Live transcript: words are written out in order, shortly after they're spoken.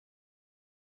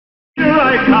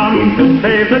I come to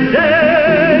save the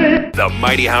day. The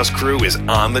Mighty House crew is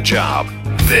on the job.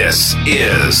 This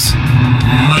is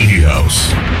Mighty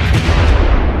House.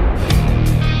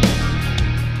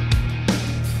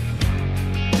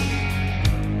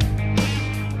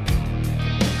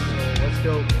 Let's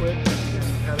go quick and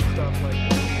have it stop like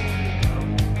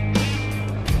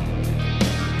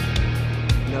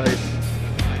nice.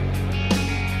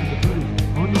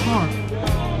 On the mark.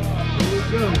 Here we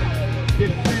go.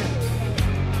 Get set.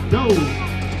 Go.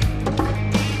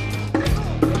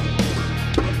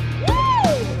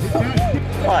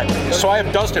 Alright, so I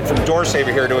have Dustin from Door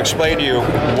Saver here to explain to you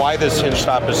why this hinge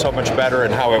stop is so much better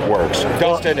and how it works.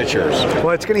 Dustin, it's yours.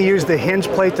 Well, it's going to use the hinge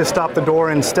plate to stop the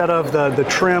door instead of the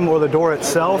trim or the door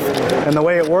itself. And the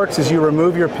way it works is you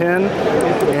remove your pin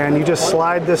and you just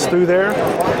slide this through there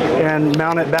and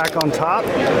mount it back on top,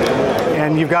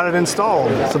 and you've got it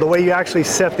installed. So the way you actually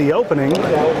set the opening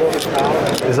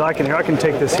is I can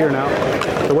take this here now.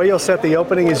 The way you'll set the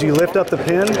opening is you lift up the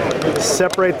pin,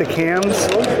 separate the cams.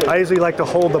 I usually like to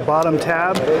hold the bottom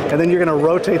tab, and then you're going to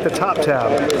rotate the top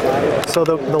tab. So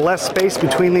the less space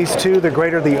between these two, the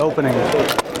greater the opening.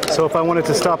 So if I wanted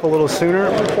to stop a little sooner,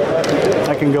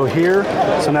 I can go here.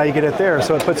 So now you get it there.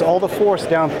 So it puts all the force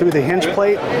down through the hinge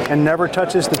plate and never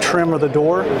touches the trim or the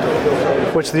door,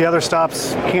 which the other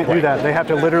stops can't do that. They have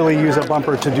to literally use a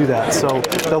bumper to do that. So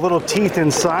the little teeth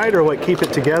inside are what keep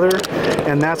it together,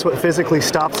 and that's what physically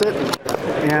stops it.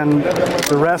 And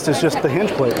the rest is just the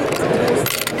hinge plate.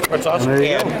 That's awesome.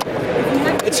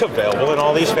 And it's available in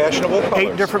all these fashionable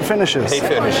colors. 8 different finishes. 8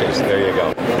 finishes. There you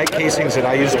go. My casings that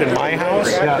I used in my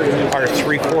house are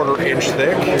 3/4 inch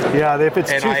thick. Yeah, if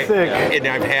it's too thick. And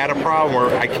I've had a problem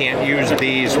where I can't use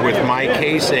these with my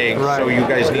casing, so you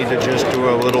guys need to just do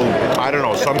a little, I don't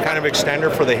know, some kind of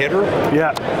extender for the hitter.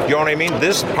 Yeah. You know what I mean?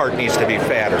 This part needs to be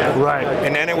fatter. Right.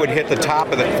 And then it would hit the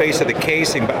top of the face of the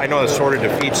casing, but I know that sort of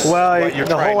defeats what you're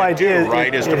the trying whole to idea do,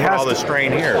 right? Is to put all the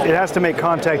strain here. It has to make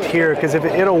contact here, because if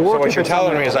it'll work. So what you're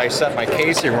telling me is I set my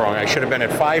casing wrong. I should have been at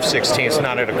 5/16,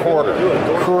 not at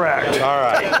 1/4. Correct. All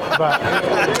right. But,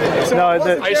 no,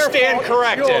 I stand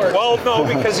corrected. Well, no,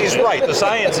 because he's right. The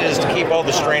science is to keep all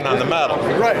the strain on the metal.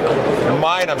 Right.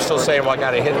 Mine, I'm still saying, well, I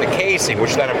got to hit the casing,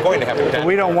 which then I'm going to have to dent.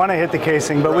 We don't want to hit the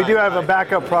casing, but we do have a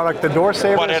backup product. The Door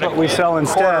Saver is what we sell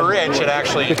instead. 1/4 inch, it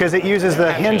actually, because it uses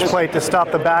the hinge plate to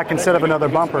stop the back instead of another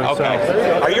bumper. Okay.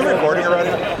 So. Are you recording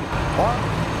already?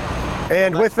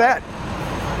 And with that,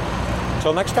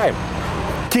 till next time,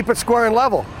 keep it square and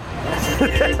level.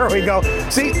 There we go.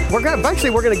 See, eventually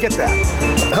we're gonna get that.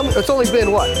 It's only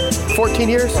been what, 14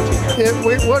 years? Yeah,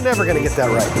 we're never gonna get that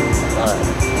right. All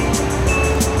right.